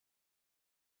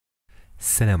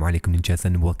Assalamu alaikum ninjas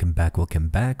and welcome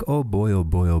back. Oh boy,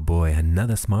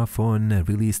 another smartphone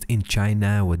released in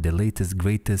China with the latest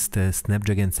greatest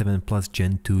Snapdragon 7 Plus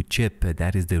Gen 2 chip.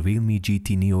 That is the REALME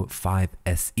GT Neo 5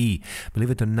 SE.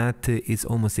 Believe it or not, it's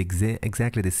almost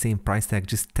exactly the same price tag,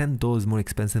 just $10 more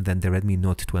expensive than the Redmi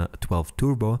Note 12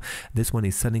 Turbo. This one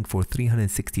is selling for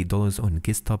 $360 on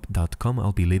giztop.com.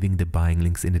 I'll be leaving the buying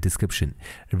links in the description.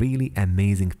 Really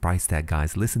amazing price tag,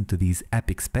 guys. Listen to these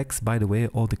epic specs. By the way,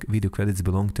 all the video credits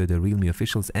belong to the REALME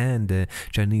officials and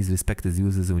Chinese respected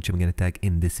users, which I'm gonna tag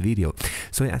in this video.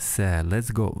 So yes,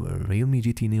 let's go. REALME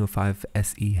GT Neo 5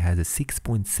 SE has a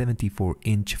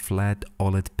 6.74-inch flat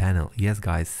OLED panel. Yes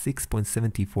guys,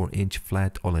 6.74-inch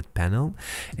flat OLED panel.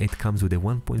 It comes with a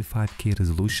 1.5K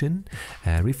resolution,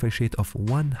 a refresh rate of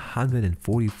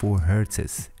 144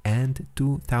 Hz and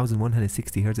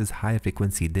 2160 Hz high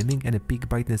frequency dimming, and a peak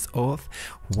brightness of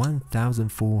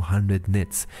 1400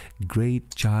 nits.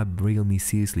 Great job REALME,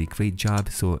 seriously great job.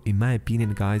 So in my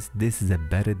opinion guys, this is a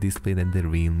better display than the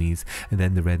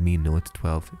Redmi Note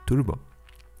 12 Turbo,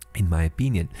 in my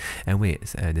opinion. And wait,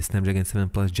 the Snapdragon 7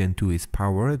 Plus Gen 2 is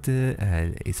powering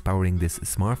this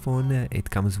smartphone. It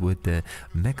comes with the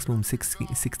maximum 16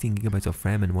 GB of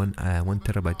RAM and 1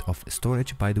 TB of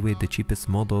storage. By the way, the cheapest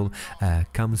model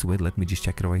comes with, let me just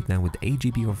check it right now, with 8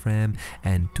 GB of RAM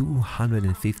and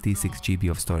 256 GB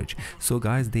of storage. So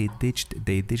guys, they ditched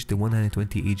the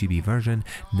 128 GB version.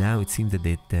 Now it seems that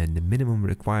the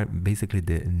minimum basically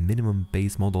the minimum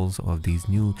base models of these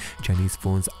new Chinese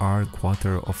phones are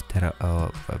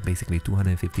basically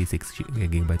 256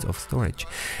 GB of storage.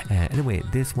 Anyway,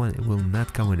 this one will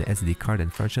not come with an SD card,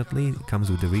 unfortunately. It comes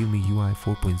with the REALME UI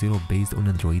 4.0 based on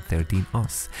Android 13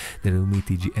 OS. The REALME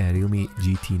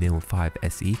GT Neo 5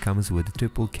 SE comes with a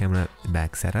triple camera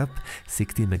back setup,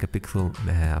 16 megapixel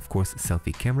of course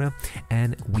selfie camera,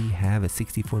 and we have a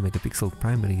 64 megapixel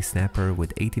primary snapper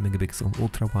with 80 megapixel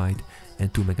ultra wide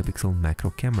and 2 megapixel macro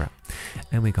camera.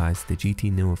 Anyway guys, the GT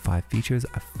Neo 5 features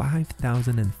a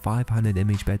 5500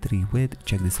 mAh battery with,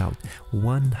 check this out,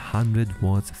 100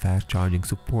 watts fast charging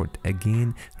support.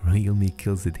 Again, REALME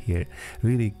kills it here.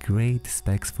 Really great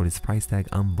specs for this price tag,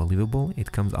 unbelievable.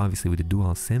 It comes obviously with a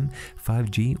dual SIM,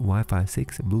 5G, Wi-Fi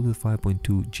 6, Bluetooth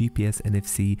 5.2, GPS,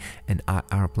 NFC and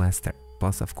IR blaster,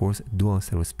 plus of course dual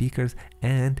stereo speakers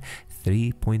and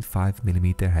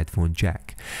 3.5mm headphone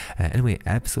jack. Anyway,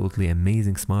 absolutely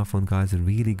amazing smartphone guys,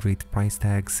 really great price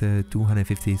tags,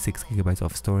 256 GB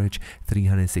of storage,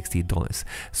 $360.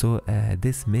 So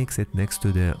this makes it next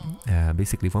to the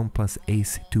basically OnePlus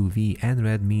Ace 2V and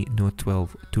Redmi Note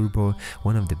 12 Turbo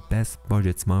one of the best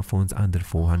budget smartphones under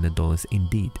 $400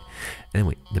 indeed.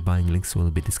 Anyway, the buying links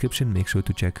will be description. Make sure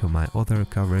to check my other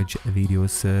coverage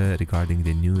videos regarding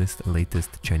the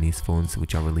latest Chinese phones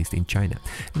which are released in China.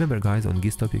 Remember guys, on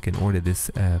Giztop you can order this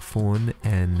phone,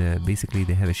 and basically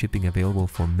they have a shipping available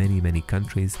for many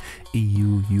countries,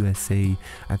 EU, USA,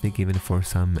 I think even for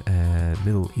some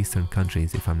Middle Eastern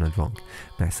countries if I'm not wrong.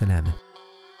 Ma'as salama.